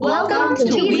Welcome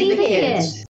to We the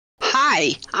Kids.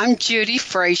 Hi, I'm Judy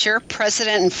Frazier,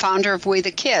 president and founder of We the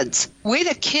Kids. We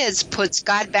the Kids puts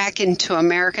God back into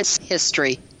America's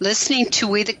history. Listening to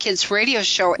We the Kids radio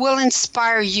show will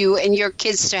inspire you and your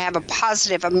kids to have a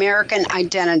positive American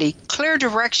identity, clear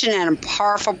direction, and a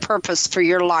powerful purpose for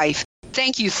your life.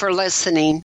 Thank you for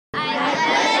listening. I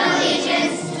pledge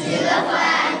allegiance to the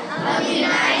flag of the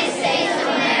United States of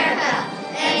America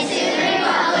and to the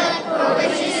republic for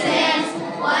which it stands,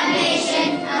 one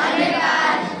nation, under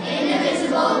God,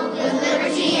 indivisible, with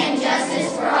liberty and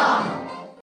justice for all.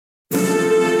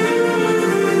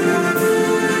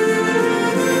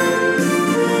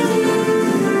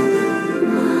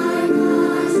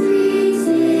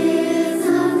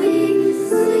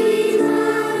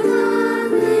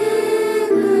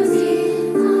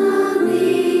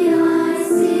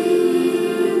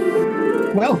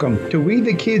 Welcome to We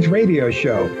the Kids radio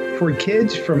show for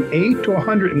kids from 8 to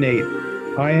 108.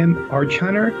 I am Arch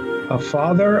Hunter, a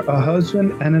father, a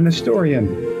husband, and an historian.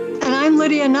 And I'm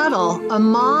Lydia Nuttall, a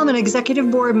mom and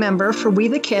executive board member for We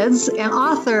the Kids and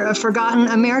author of Forgotten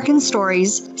American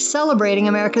Stories, celebrating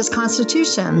America's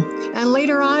Constitution. And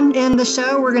later on in the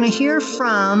show, we're going to hear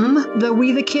from the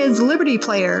We the Kids Liberty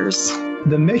Players.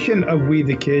 The mission of We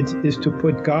the Kids is to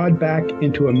put God back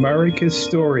into America's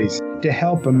stories, to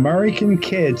help American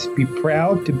kids be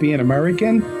proud to be an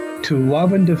American, to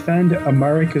love and defend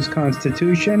America's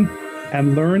Constitution,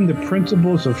 and learn the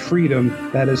principles of freedom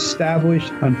that establish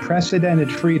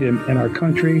unprecedented freedom in our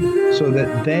country so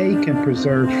that they can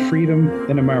preserve freedom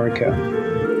in America.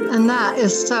 And that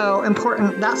is so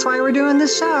important. That's why we're doing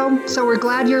this show. So we're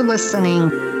glad you're listening.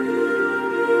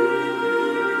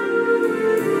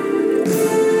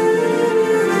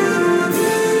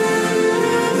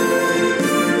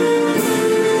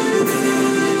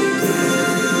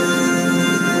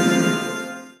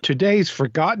 Today's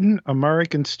Forgotten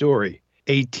American Story,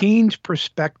 a teen's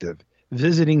perspective,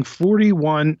 visiting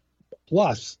 41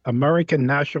 plus American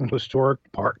National Historic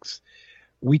Parks.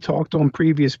 We talked on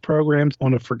previous programs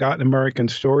on the Forgotten American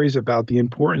Stories about the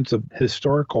importance of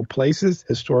historical places,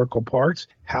 historical parks,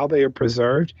 how they are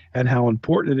preserved, and how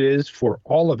important it is for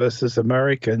all of us as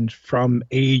Americans from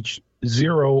age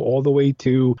 0 all the way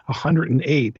to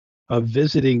 108 of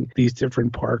visiting these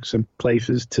different parks and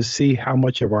places to see how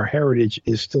much of our heritage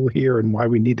is still here and why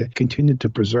we need to continue to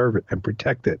preserve it and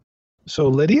protect it. So,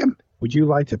 Lydia, would you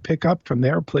like to pick up from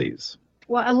there, please?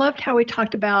 Well, I loved how we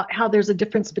talked about how there's a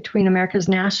difference between America's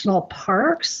national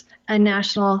parks and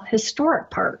national historic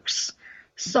parks.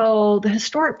 So the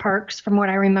historic parks, from what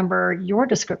I remember your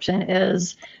description,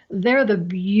 is they're the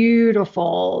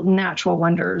beautiful natural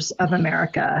wonders of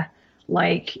America,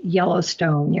 like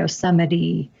Yellowstone,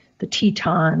 Yosemite, the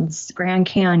Tetons, Grand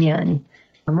Canyon,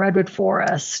 Redwood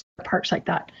Forest, parks like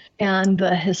that. And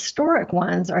the historic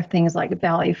ones are things like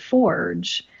Valley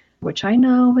Forge, which I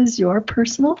know is your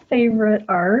personal favorite,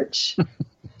 Arch.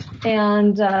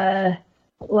 And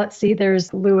let's see,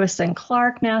 there's Lewis and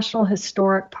Clark National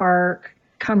Historic Park,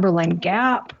 Cumberland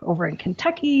Gap over in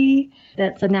Kentucky,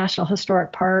 that's a National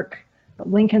Historic Park.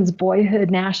 Lincoln's Boyhood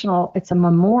National, it's a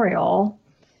memorial.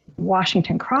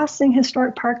 Washington Crossing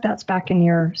Historic Park, that's back in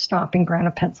your stomping ground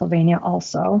of Pennsylvania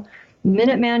also.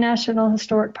 Minuteman National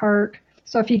Historic Park.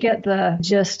 So if you get the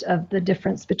gist of the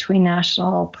difference between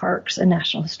national parks and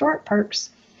national historic parks,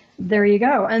 there you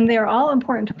go. And they're all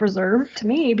important to preserve to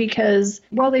me because,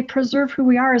 well, they preserve who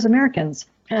we are as Americans.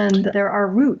 And there are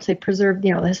roots. They preserve, the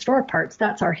historic parts.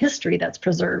 That's our history that's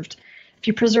preserved. If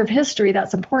you preserve history,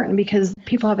 that's important because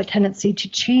people have a tendency to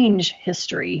change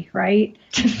history, right?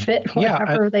 To fit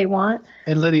whatever they want.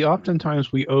 And Lydia,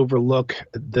 oftentimes we overlook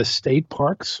the state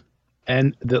parks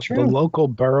and the local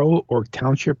borough or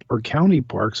township or county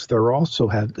parks. They also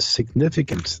have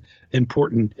significant,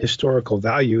 important historical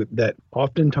value that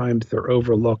oftentimes they're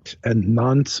overlooked and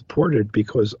non-supported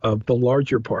because of the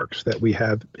larger parks that we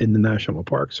have in the National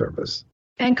Park Service.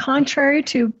 And contrary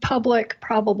to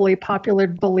probably popular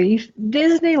belief,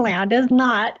 Disneyland is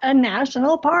not a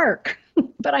national park.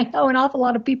 But I know an awful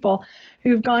lot of people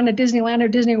who've gone to Disneyland or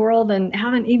Disney World and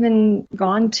haven't even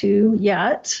gone to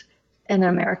yet an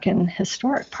American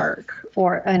historic park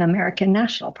or an American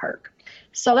national park.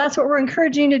 So that's what we're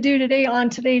encouraging you to do today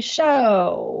on today's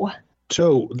show.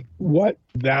 So what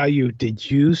value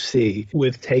did you see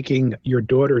with taking your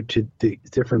daughter to the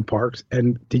different parks?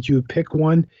 And did you pick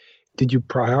one? Did you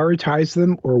prioritize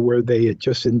them, or were they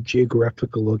just in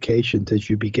geographical locations as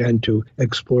you began to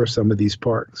explore some of these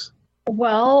parks?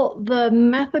 Well, the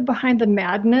method behind the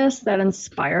madness that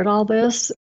inspired all this,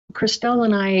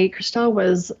 Christelle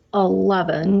was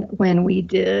 11 when we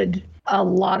did a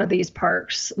lot of these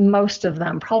parks, most of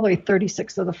them, probably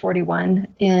 36 of the 41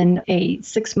 in a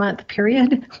 6-month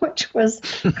period, which was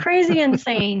crazy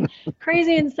insane.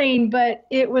 But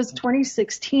it was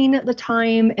 2016 at the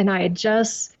time, and I had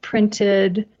just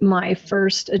printed my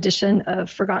first edition of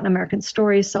Forgotten American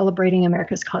Stories celebrating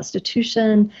America's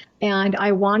Constitution. And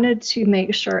I wanted to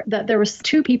make sure that there was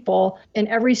 2 people in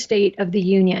every state of the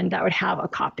Union that would have a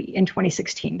copy in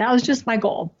 2016. That was just my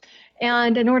goal.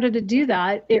 And in order to do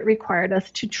that, it required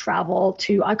us to travel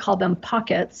to, I call them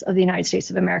pockets of the United States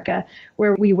of America,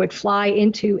 where we would fly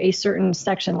into a certain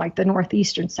section, like the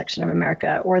northeastern section of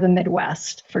America, or the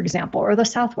Midwest, for example, or the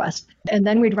Southwest. And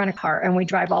then we'd rent a car and we'd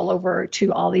drive all over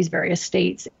to all these various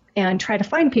states and try to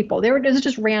find people. It was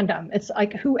just random. It's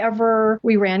like whoever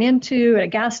we ran into at a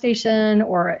gas station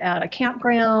or at a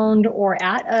campground or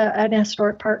at an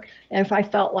historic park. And if I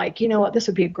felt like, you know what, this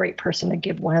would be a great person to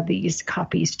give one of these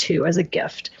copies to as a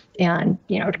gift. And,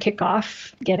 to kick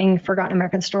off getting Forgotten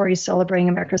American Stories celebrating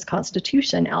America's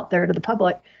Constitution out there to the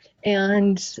public.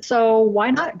 And so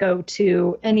why not go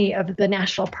to any of the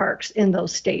national parks in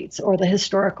those states or the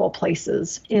historical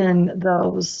places in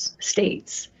those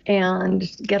states and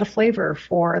get a flavor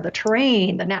for the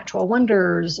terrain, the natural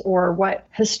wonders, or what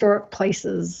historic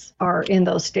places are in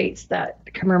those states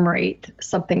that commemorate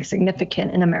something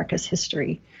significant in America's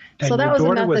history. And so that your was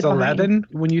daughter was 11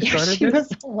 when you started she this?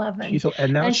 was 11.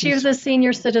 And she was a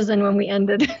senior citizen when we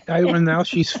ended. And now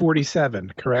she's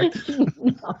 47, correct?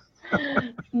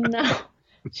 No,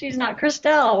 she's not.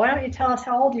 Christelle, why don't you tell us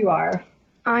how old you are?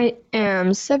 I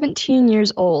am 17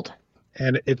 years old.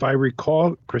 And if I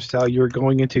recall, Christelle, you're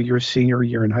going into your senior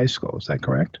year in high school. Is that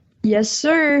correct? Yes,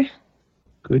 sir.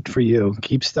 Good for you.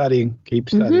 Keep studying.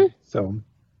 So,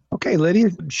 okay,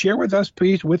 Lydia, share with us,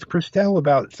 please, with Christelle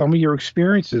about some of your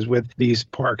experiences with these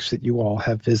parks that you all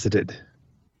have visited.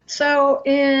 So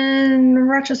in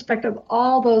retrospect of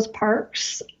all those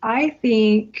parks, I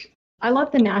think I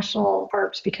love the national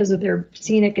parks because of their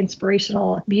scenic,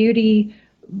 inspirational beauty.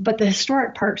 But the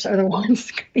historic parks are the ones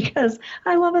because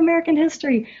I love American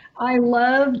history. I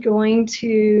loved going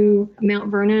to Mount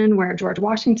Vernon where George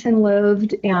Washington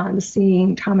lived and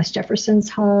seeing Thomas Jefferson's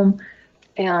home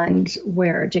and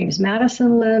where James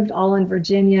Madison lived, all in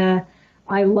Virginia.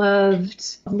 I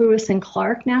loved Lewis and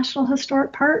Clark National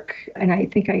Historic Park. And I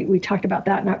think we talked about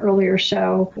that in an earlier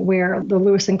show where the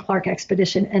Lewis and Clark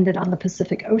expedition ended on the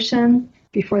Pacific Ocean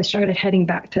before they started heading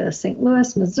back to St.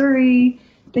 Louis, Missouri.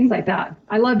 Things like that.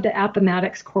 I loved the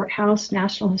Appomattox Courthouse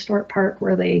National Historic Park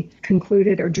where they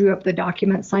concluded or drew up the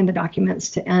documents, signed the documents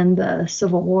to end the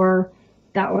Civil War.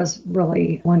 That was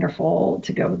really wonderful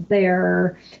to go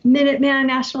there. Minuteman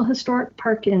National Historic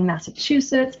Park in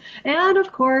Massachusetts. And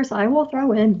of course, I will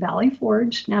throw in Valley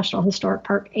Forge National Historic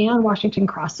Park and Washington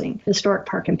Crossing Historic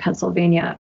Park in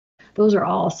Pennsylvania. Those are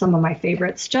all some of my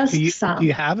favorites. Some. Do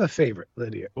you have a favorite,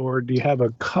 Lydia, or do you have a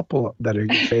couple that are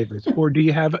your favorites, or do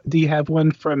you have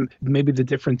one from maybe the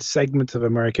different segments of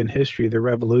American history, the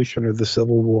Revolution or the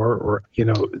Civil War, or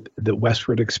the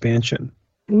westward expansion?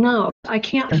 No, I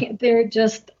can't. They're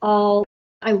just all.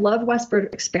 I love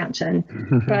westward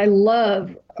expansion, but I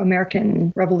love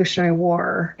American Revolutionary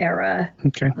War era.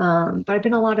 Okay. But I've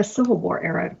been a lot of Civil War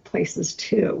era places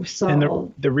too. So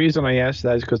and the reason I ask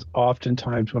that is because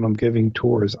oftentimes when I'm giving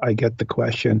tours, I get the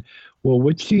question, well,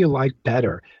 which do you like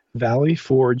better, Valley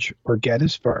Forge or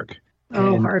Gettysburg?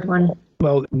 Hard one.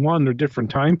 Well, one, they're different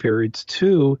time periods.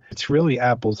 Two, it's really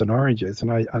apples and oranges.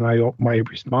 And my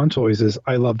response always is,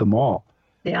 I love them all.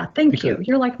 Yeah, thank you.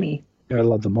 You're like me. I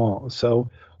love them all. So,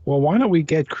 well, why don't we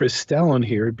get Christelle in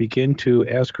here, begin to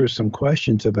ask her some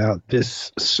questions about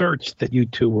this search that you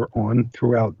two were on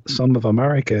throughout some of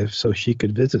America so she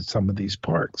could visit some of these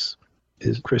parks.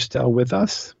 Is Christelle with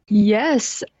us?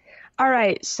 Yes. All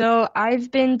right. So I've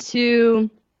been to...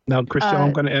 Now, Christelle,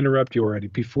 I'm going to interrupt you already.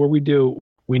 Before we do,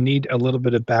 we need a little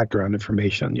bit of background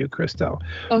information on you, Christelle.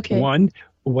 Okay. One,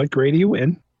 what grade are you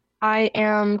in? I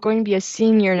am going to be a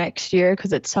senior next year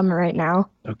because it's summer right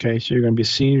now. Okay, so you're going to be a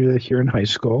senior here in high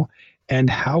school. And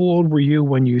how old were you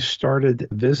when you started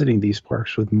visiting these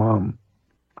parks with Mom?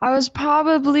 I was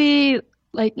probably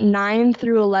like 9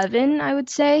 through 11, I would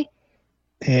say.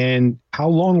 And how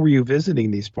long were you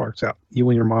visiting these parks out, you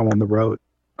and your mom on the road?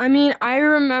 I mean, I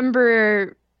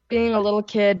remember being a little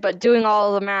kid, but doing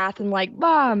all the math and like,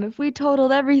 Mom, if we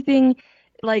totaled everything,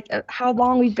 like how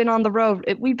long we've been on the road.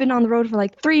 We've been on the road for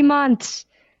like 3 months.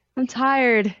 I'm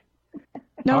tired.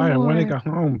 No more. I want to go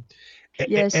home.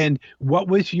 Yes. And what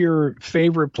was your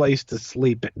favorite place to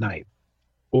sleep at night?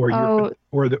 Or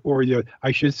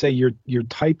I should say your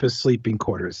type of sleeping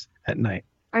quarters at night?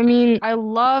 I mean, I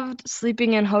loved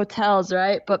sleeping in hotels,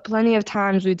 right? But plenty of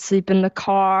times we'd sleep in the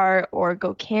car or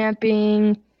go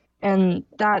camping, and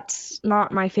that's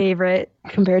not my favorite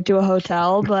compared to a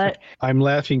hotel, but I'm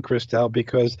laughing, Christelle,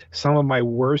 because some of my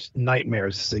worst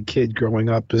nightmares as a kid growing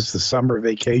up is the summer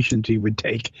vacations you would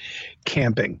take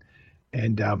camping.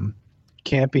 And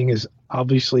camping is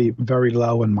obviously very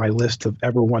low on my list of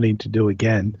ever wanting to do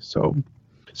again. So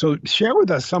share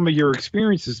with us some of your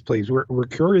experiences, please. We're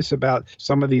curious about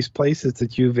some of these places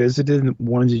that you visited, and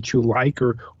ones that you like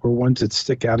or ones that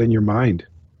stick out in your mind.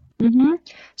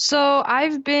 So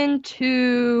I've been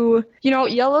to,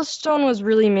 Yellowstone was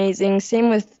really amazing. Same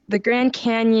with the Grand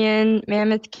Canyon,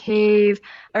 Mammoth Cave.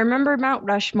 I remember Mount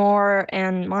Rushmore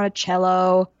and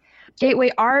Monticello. Gateway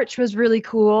Arch was really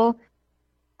cool.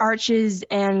 Arches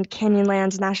and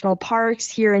Canyonlands National Parks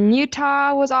here in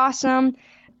Utah was awesome.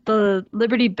 The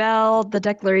Liberty Bell, the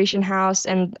Declaration House,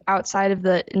 and outside of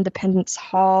the Independence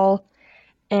Hall,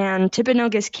 and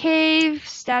Timpanogos Cave,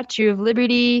 Statue of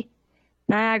Liberty,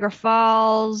 Niagara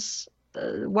Falls,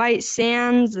 the White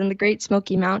Sands, and the Great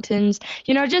Smoky Mountains.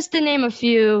 Just to name a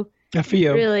few. A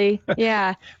few. Really,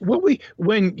 yeah.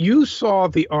 When you saw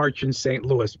the arch in St.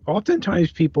 Louis,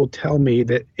 oftentimes people tell me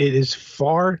that it is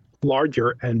far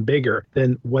larger and bigger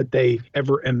than what they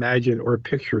ever imagined or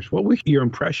pictures. What was your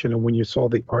impression of when you saw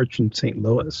the arch in St.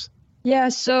 Louis? Yeah,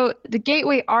 so the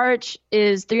Gateway Arch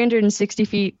is 360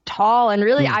 feet tall, and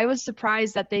really I was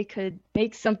surprised that they could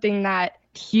make something that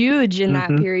huge in that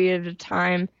period of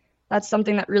time. That's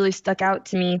something that really stuck out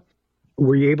to me.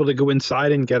 Were you able to go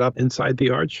inside and get up inside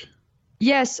the arch?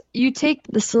 Yes, you take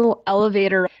this little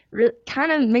elevator. It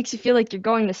kind of makes you feel like you're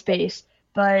going to space,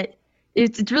 but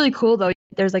it's really cool though.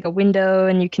 There's like a window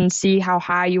and you can see how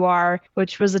high you are,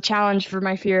 which was a challenge for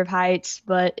my fear of heights,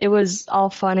 but it was all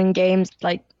fun and games,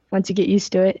 like once you get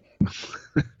used to it.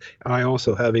 I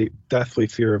also have a deathly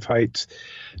fear of heights.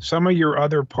 Some of your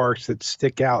other parks that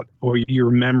stick out, or your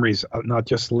memories, not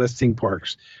just listing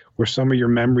parks, were some of your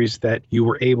memories that you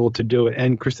were able to do it.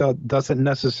 And Christelle, doesn't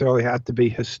necessarily have to be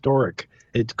historic.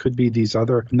 It could be these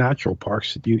other natural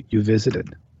parks that you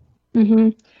visited.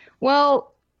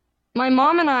 Well, my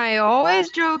mom and I always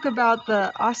joke about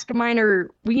the Oscar Mayer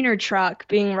wiener truck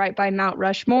being right by Mount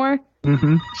Rushmore.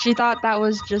 She thought that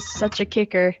was just such a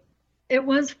kicker. It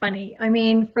was funny. I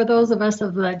mean, for those of us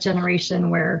of the generation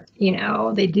where,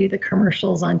 they do the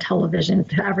commercials on television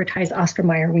to advertise Oscar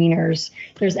Mayer wieners,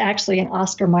 there's actually an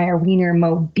Oscar Mayer wiener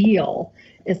mobile.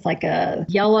 It's like a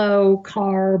yellow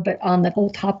car, but on the whole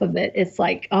top of it, it's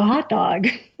like a hot dog.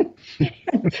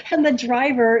 And the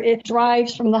driver, it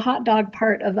drives from the hot dog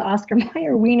part of the Oscar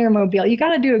Mayer Wienermobile. You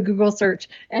got to do a Google search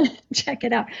and check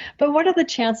it out. But what are the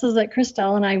chances that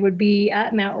Christelle and I would be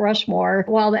at Mount Rushmore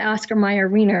while the Oscar Mayer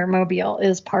Wienermobile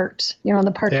is parked, in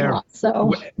the parking lot?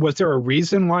 So, was there a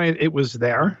reason why it was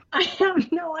there? I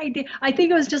have no idea. I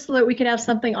think it was just so that we could have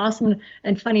something awesome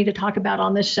and funny to talk about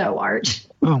on this show, Arch.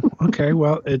 Oh, okay.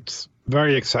 Well, it's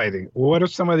very exciting. What are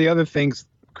some of the other things,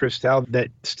 Christelle, that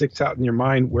sticks out in your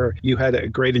mind where you had a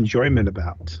great enjoyment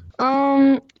about?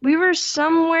 We were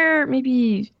somewhere,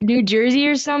 maybe New Jersey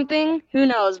or something. Who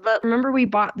knows? But remember we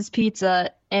bought this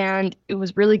pizza and it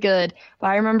was really good. But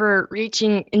I remember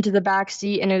reaching into the back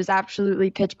seat and it was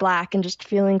absolutely pitch black and just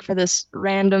feeling for this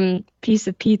random piece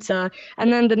of pizza.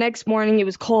 And then the next morning it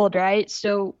was cold, right?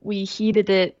 So we heated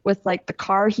it with like the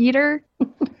car heater.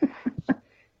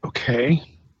 Okay.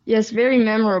 Yes, very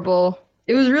memorable.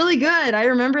 It was really good. I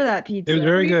remember that pizza. It was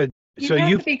very good. You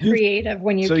have to be creative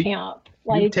when you camp.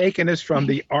 You've taken us from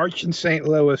the arch in St.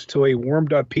 Louis to a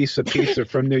warmed up piece of pizza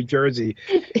from New Jersey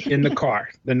in the car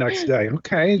the next day.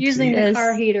 Okay. Using the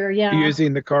car heater, yeah.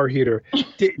 Using the car heater.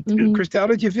 Christelle,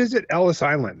 did you visit Ellis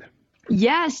Island?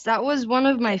 Yes, that was one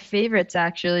of my favorites,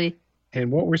 actually.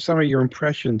 And what were some of your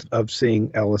impressions of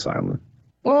seeing Ellis Island?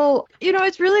 Well,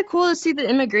 it's really cool to see the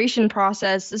immigration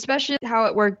process, especially how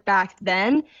it worked back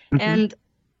then. And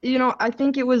I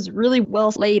think it was really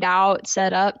well laid out,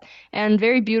 set up, and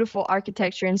very beautiful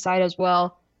architecture inside as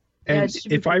well. And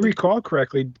if I recall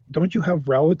correctly, don't you have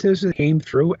relatives that came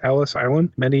through Ellis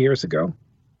Island many years ago?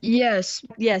 Yes,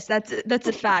 that's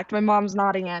a fact. My mom's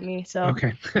nodding at me, so.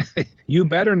 Okay. You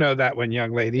better know that one,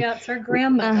 young lady. Yeah, it's her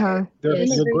grandmother.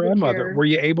 Your grandmother. Were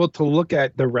you able to look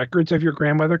at the records of your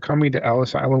grandmother coming to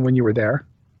Ellis Island when you were there?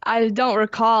 I don't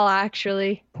recall,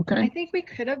 actually. Okay. I think we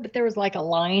could have, but there was like a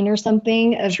line or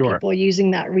something of people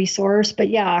using that resource. But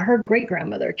yeah, her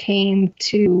great-grandmother came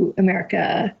to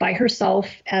America by herself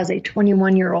as a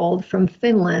 21-year-old from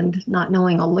Finland, not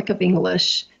knowing a lick of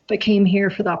English, but came here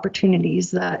for the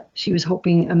opportunities that she was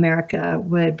hoping America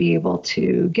would be able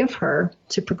to give her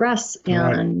to progress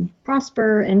and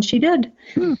prosper, and she did.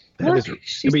 Look,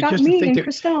 she's got just to me think and that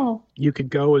Christelle. you could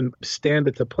go and stand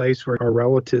at the place where our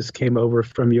relatives came over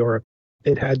from Europe.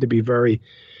 It had to be very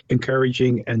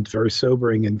encouraging and very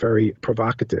sobering and very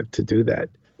provocative to do that.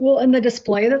 Well, and the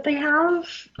display that they have,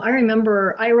 I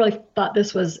remember I really thought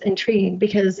this was intriguing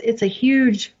because it's a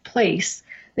huge place.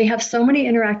 They have so many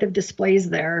interactive displays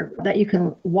there that you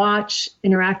can watch,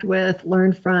 interact with,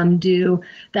 learn from, do.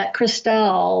 That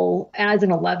Christelle, as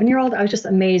an 11-year-old, I was just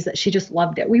amazed that she just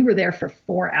loved it. We were there for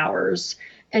 4 hours.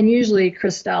 And usually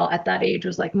Christelle at that age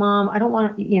was like, Mom, I don't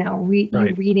want, you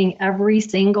reading every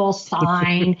single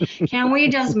sign. Can we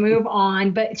just move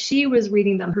on? But she was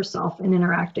reading them herself and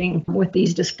interacting with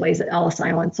these displays at Ellis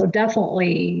Island. So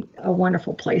definitely a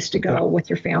wonderful place to go with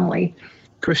your family.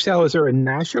 Christelle, is there a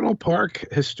national park,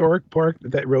 historic park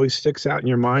that really sticks out in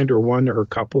your mind, or one or a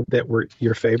couple that were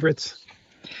your favorites?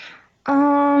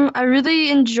 I really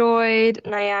enjoyed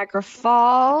Niagara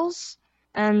Falls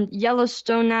and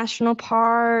Yellowstone National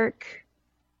Park.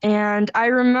 And I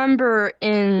remember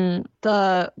in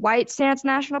the White Sands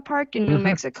National Park in New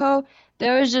Mexico,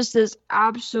 there was just this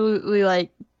absolutely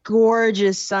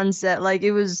gorgeous sunset.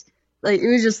 It was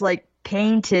just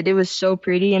painted. It was so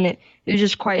pretty, and it was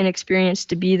just quite an experience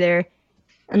to be there.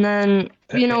 And then,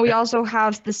 we also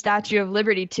have the Statue of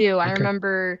Liberty, too. I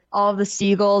remember all of the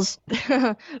seagulls,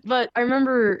 but I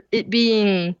remember it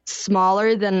being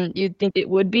smaller than you'd think it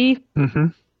would be.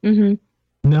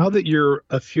 Now that you're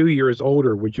a few years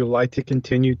older, would you like to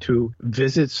continue to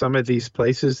visit some of these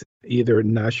places, either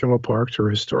national parks or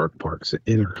historic parks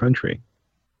in our country?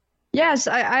 Yes,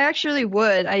 I actually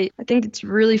would. I think it's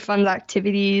really fun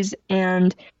activities,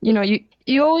 and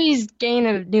you always gain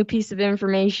a new piece of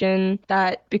information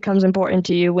that becomes important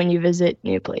to you when you visit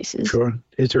new places. Sure.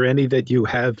 Is there any that you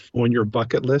have on your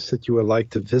bucket list that you would like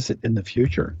to visit in the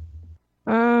future?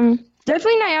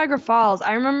 Definitely Niagara Falls.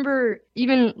 I remember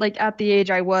even at the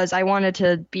age I was, I wanted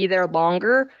to be there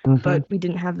longer, but we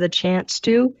didn't have the chance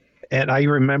to. And I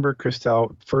remember,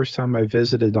 Christelle, first time I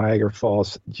visited Niagara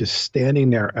Falls, just standing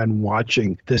there and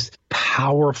watching this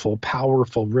powerful,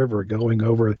 powerful river going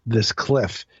over this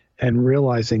cliff and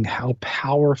realizing how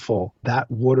powerful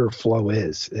that water flow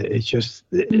is. It's just,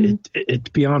 it's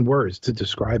beyond words to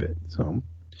describe it. So,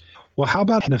 well, how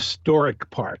about an historic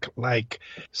park, like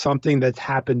something that's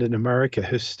happened in America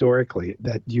historically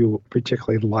that you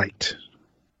particularly liked?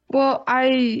 Well,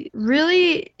 I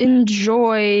really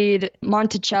enjoyed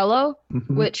Monticello,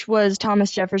 which was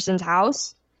Thomas Jefferson's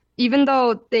house. Even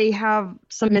though they have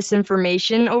some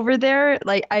misinformation over there,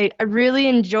 I really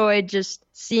enjoyed just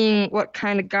seeing what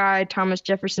kind of guy Thomas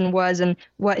Jefferson was and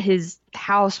what his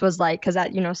house was like, because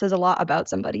that, says a lot about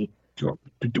somebody.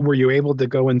 Were you able to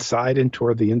go inside and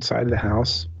tour the inside of the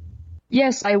house?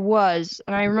 Yes, I was.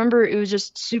 And I remember it was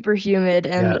just super humid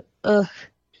and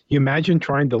You imagine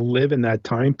trying to live in that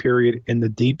time period in the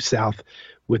Deep South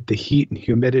with the heat and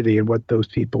humidity and what those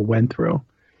people went through.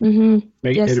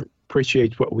 Yes. It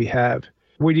appreciates what we have.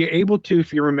 Were you able to,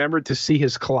 if you remember, to see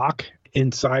his clock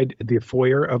inside the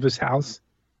foyer of his house?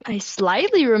 I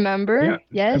slightly remember. Yeah.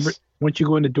 Yes. Remember, once you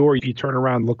go in the door, you turn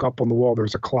around, look up on the wall.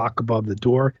 There's a clock above the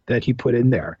door that he put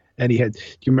in there. And he had, do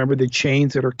you remember the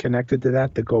chains that are connected to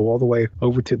that go all the way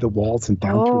over to the walls and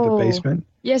down through the basement?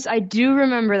 Yes, I do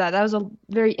remember that. That was a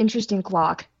very interesting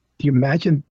clock. Do you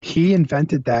imagine he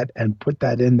invented that and put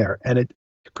that in there? And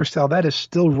Christelle, that is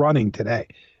still running today.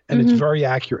 And it's very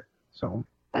accurate. So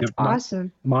that's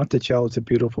awesome. Monticello is a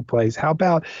beautiful place. How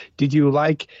about, did you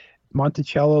like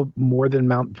Monticello more than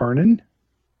Mount Vernon?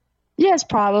 Yes,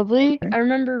 probably. Okay. I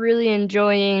remember really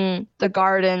enjoying the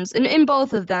gardens in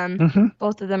both of them.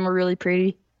 Both of them were really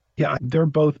pretty. Yeah, they're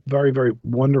both very, very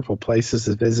wonderful places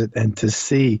to visit and to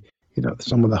see,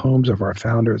 some of the homes of our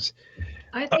founders.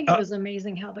 I think it was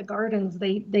amazing how the gardens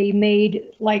they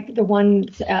made, like the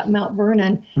ones at Mount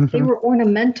Vernon, they were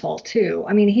ornamental too.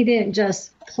 I mean, he didn't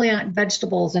just plant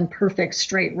vegetables in perfect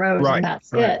straight rows and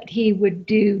that's it. He would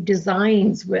do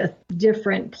designs with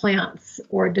different plants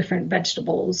or different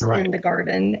vegetables in the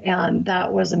garden. And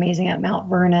that was amazing at Mount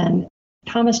Vernon.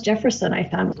 Thomas Jefferson, I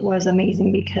found, was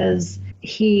amazing because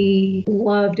he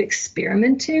loved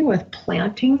experimenting with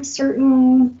planting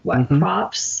certain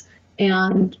crops,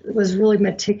 and was really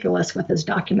meticulous with his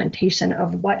documentation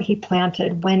of what he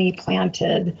planted, when he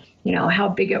planted, how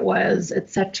big it was,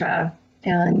 etc.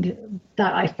 And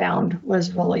that I found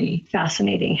was really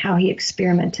fascinating, how he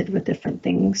experimented with different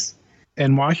things.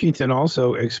 And Washington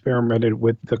also experimented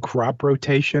with the crop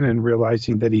rotation and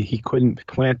realizing that he couldn't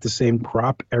plant the same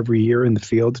crop every year in the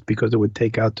fields because it would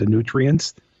take out the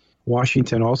nutrients.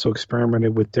 Washington also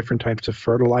experimented with different types of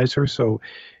fertilizer. So,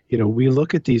 we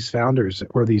look at these founders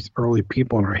or these early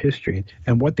people in our history,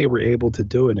 and what they were able to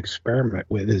do and experiment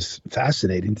with is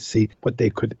fascinating to see what they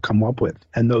could come up with.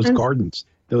 And those gardens,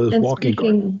 those walking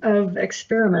gardens. Speaking of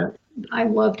experiment, I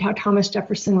loved how Thomas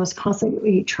Jefferson was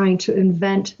constantly trying to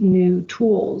invent new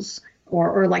tools,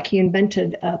 or like he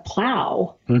invented a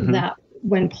plow that,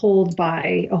 when pulled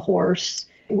by a horse,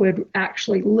 would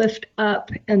actually lift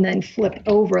up and then flip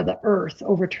over the earth,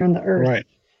 overturn the earth. Right.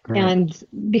 And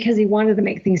because he wanted to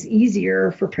make things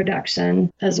easier for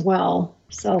production as well.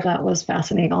 So that was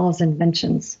fascinating, all his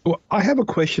inventions. Well, I have a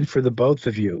question for the both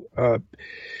of you.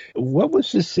 What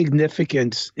was the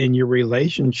significance in your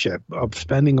relationship of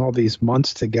spending all these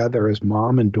months together as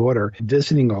mom and daughter,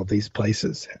 visiting all these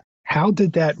places? How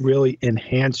did that really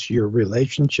enhance your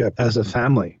relationship as a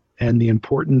family, and the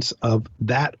importance of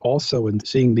that also in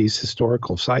seeing these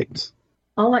historical sites?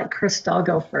 I'll let Christelle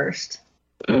go first.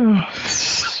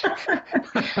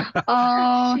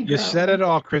 Oh, You said it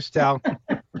all, Christelle.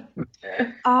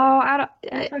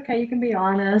 It's okay, you can be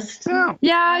honest.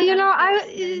 yeah,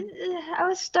 I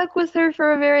was stuck with her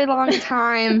for a very long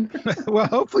time. Well,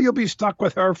 hopefully you'll be stuck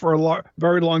with her for a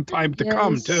very long time to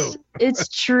come, too. It's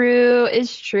true.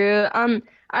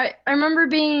 I remember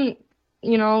being,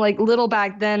 like little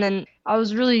back then, and I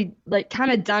was really like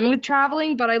kind of done with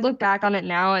traveling, but I look back on it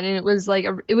now, and it was like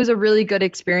it was a really good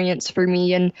experience for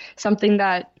me, and something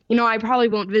that, I probably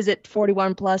won't visit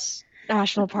 41 plus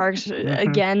national parks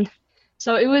again.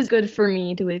 So it was good for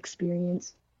me to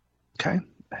experience. Okay.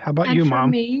 How about And you, for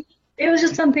Mom? me, it was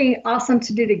just something awesome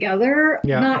to do together,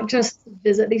 not just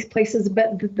visit these places,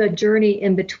 but the journey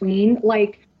in between.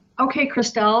 Like, okay,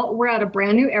 Christelle, we're at a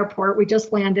brand new airport. We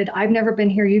just landed. I've never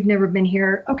been here. You've never been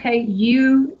here. Okay,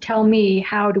 you tell me,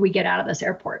 how do we get out of this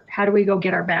airport? How do we go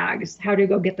get our bags? How do we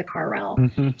go get the car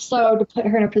rental? So to put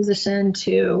her in a position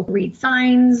to read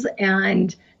signs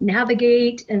and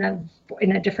navigate in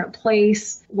a different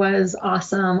place was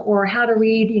awesome. Or how to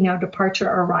read, departure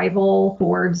arrival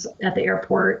boards at the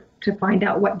airport to find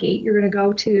out what gate you're going to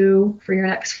go to for your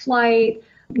next flight.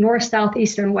 North, south,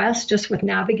 east, and west, just with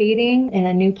navigating in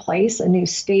a new place, a new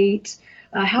state.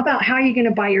 How about how are you going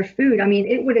to buy your food? I mean,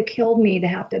 it would have killed me to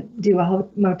have to do a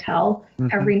motel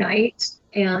every night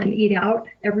and eat out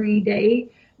every day.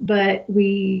 But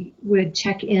we would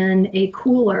check in a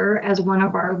cooler as one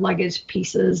of our luggage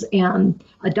pieces and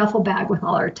a duffel bag with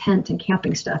all our tent and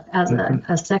camping stuff as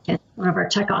a second, one of our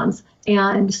check-ons.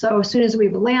 And so as soon as we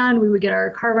would land, we would get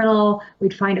our car rental,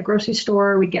 we'd find a grocery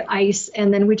store, we'd get ice,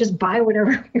 and then we'd just buy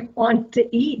whatever we wanted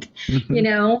to eat,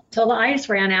 till the ice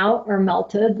ran out or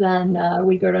melted, then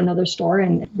we'd go to another store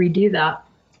and redo that.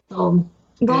 So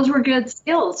those were good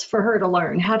skills for her to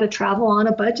learn, how to travel on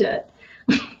a budget.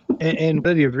 And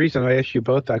the reason I asked you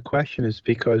both that question is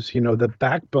because, the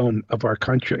backbone of our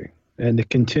country and the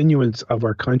continuance of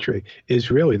our country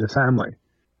is really the family.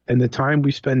 And the time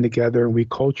we spend together and we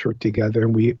culture together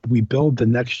and we build the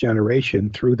next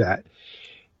generation through that.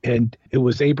 And it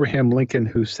was Abraham Lincoln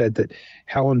who said that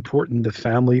how important the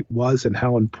family was and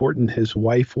how important his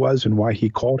wife was and why he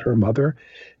called her mother.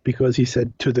 Because he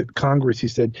said to the Congress, he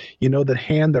said, the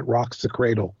hand that rocks the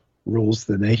cradle rules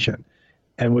the nation.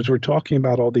 And as we're talking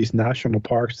about all these national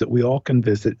parks that we all can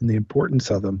visit and the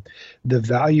importance of them, the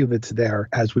value that's there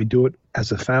as we do it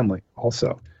as a family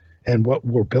also, and what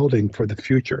we're building for the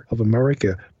future of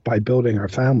America by building our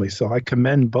family. So I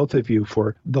commend both of you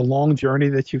for the long journey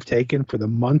that you've taken, for the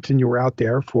month and you were out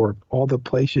there, for all the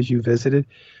places you visited,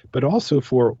 but also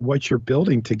for what you're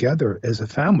building together as a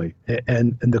family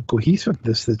and the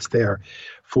cohesiveness that's there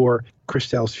for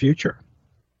Christelle's future.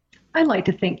 I like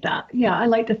to think that. Yeah, I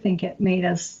like to think it made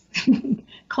us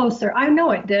closer. I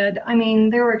know it did. I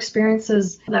mean, there were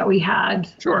experiences that we had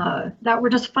that were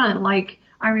just fun. Like,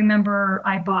 I remember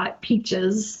I bought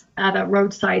peaches at a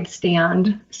roadside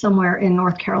stand somewhere in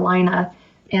North Carolina,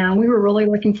 and we were really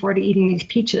looking forward to eating these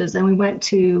peaches. And we went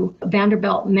to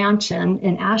Vanderbilt Mansion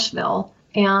in Asheville.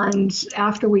 And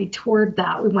after we toured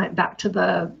that, we went back to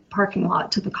the parking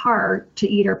lot to the car to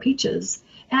eat our peaches.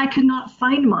 And I could not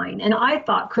find mine. And I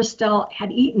thought Christelle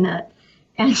had eaten it.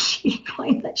 And she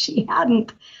claimed that she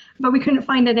hadn't. But we couldn't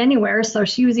find it anywhere. So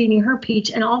she was eating her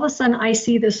peach. And all of a sudden, I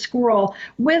see this squirrel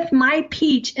with my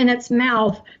peach in its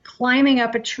mouth climbing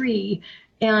up a tree.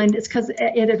 And it's because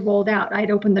it had rolled out.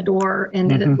 I'd opened the door and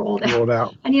it had rolled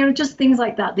out. And, just things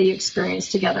like that you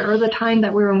experience together. Or the time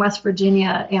that we were in West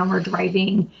Virginia and we're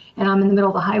driving and I'm in the middle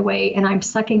of the highway and I'm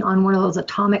sucking on one of those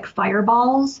atomic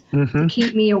fireballs to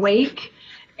keep me awake.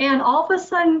 And all of a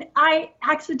sudden, I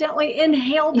accidentally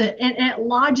inhaled it and it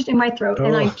lodged in my throat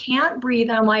and I can't breathe.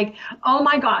 And I'm like, oh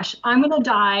my gosh, I'm going to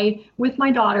die with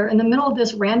my daughter in the middle of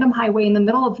this random highway in the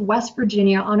middle of West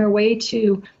Virginia on our way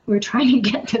to, we were trying to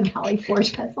get to Valley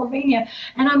Forge, Pennsylvania.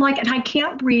 And I'm like, and I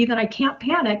can't breathe and I can't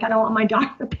panic. I don't want my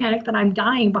daughter to panic that I'm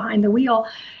dying behind the wheel.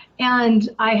 And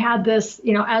I had this,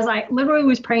 as I literally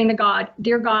was praying to God,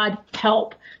 dear God,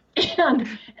 help. And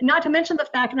not to mention the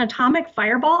fact, an atomic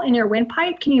fireball in your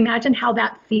windpipe, can you imagine how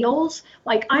that feels?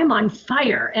 Like I'm on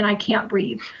fire and I can't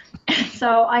breathe.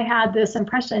 So I had this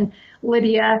impression,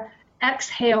 Lydia,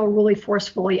 exhale really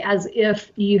forcefully as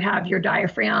if you have your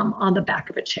diaphragm on the back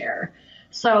of a chair.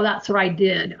 So that's what I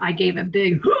did. I gave a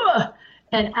big,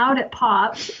 and out it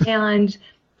pops. And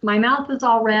my mouth is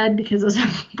all red because it's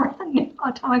a brand new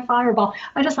atomic fireball.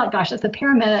 I just thought, gosh, if the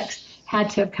paramedics had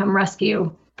to have come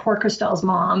rescue poor Christelle's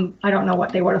mom, I don't know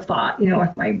what they would have thought,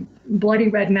 with my bloody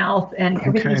red mouth and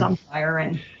everything's on fire.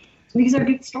 And these are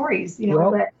good stories,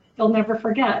 that you'll never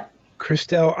forget.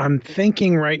 Christelle, I'm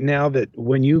thinking right now that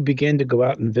when you begin to go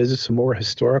out and visit some more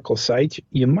historical sites,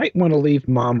 you might want to leave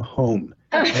Mom home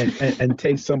and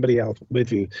take somebody else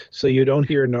with you so you don't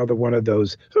hear another one of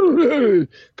those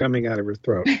coming out of her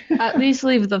throat. At least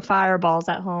leave the fireballs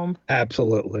at home.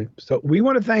 Absolutely. So we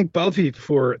want to thank both of you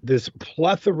for this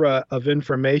plethora of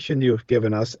information you've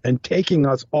given us and taking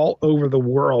us all over the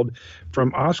world,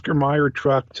 from Oscar Mayer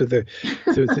truck to the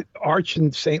Arch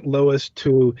in St. Louis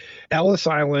to Ellis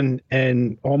Island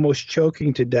and almost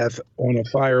choking to death on a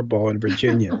fireball in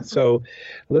Virginia. So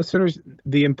listeners,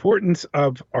 the importance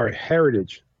of our heritage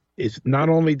is not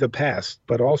only the past,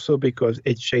 but also because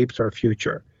it shapes our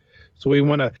future. So we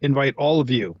want to invite all of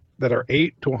you that are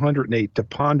 8 to 108 to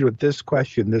ponder this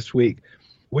question this week.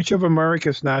 Which of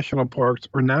America's national parks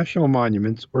or national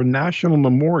monuments or national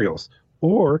memorials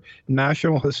or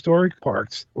national historic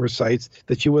parks or sites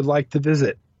that you would like to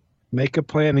visit? Make a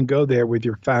plan and go there with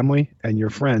your family and your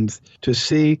friends to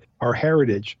see our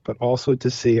heritage, but also to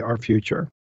see our future.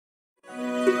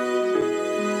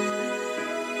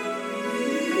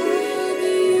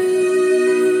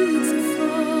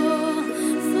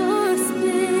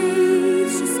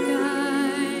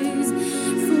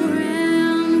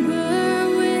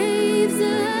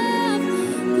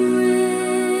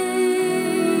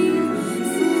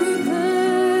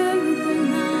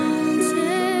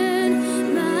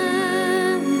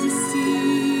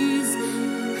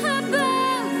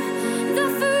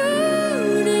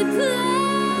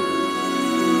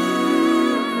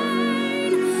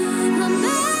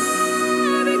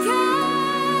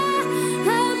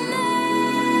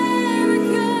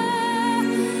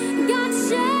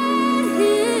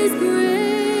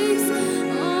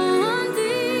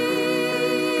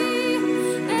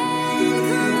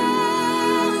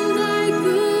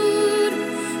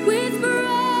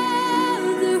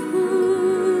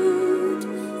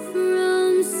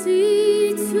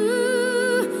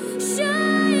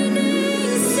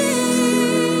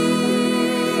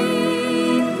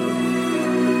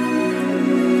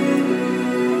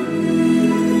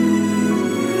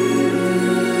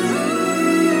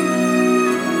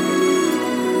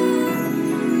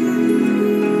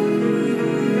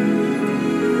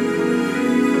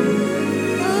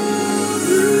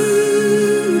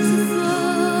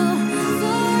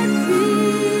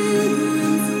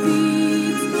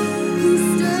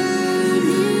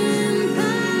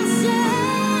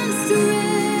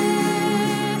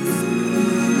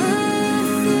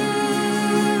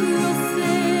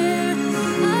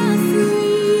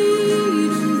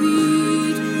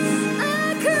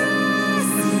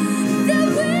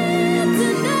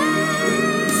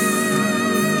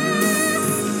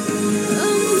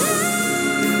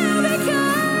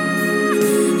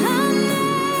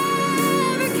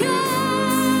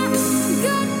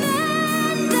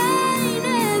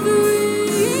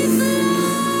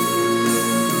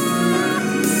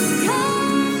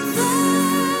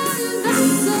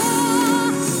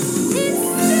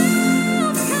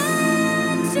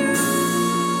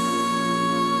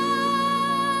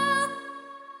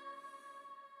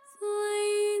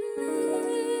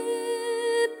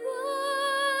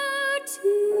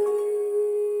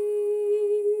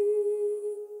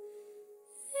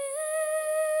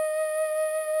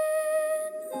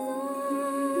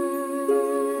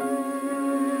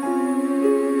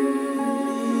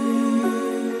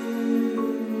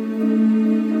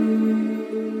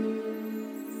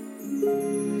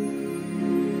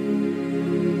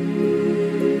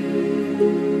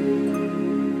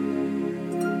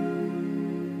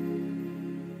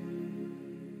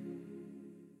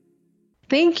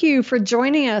 Thank you for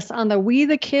joining us on the We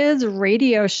the Kids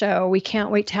radio show. We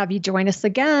can't wait to have you join us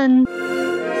again.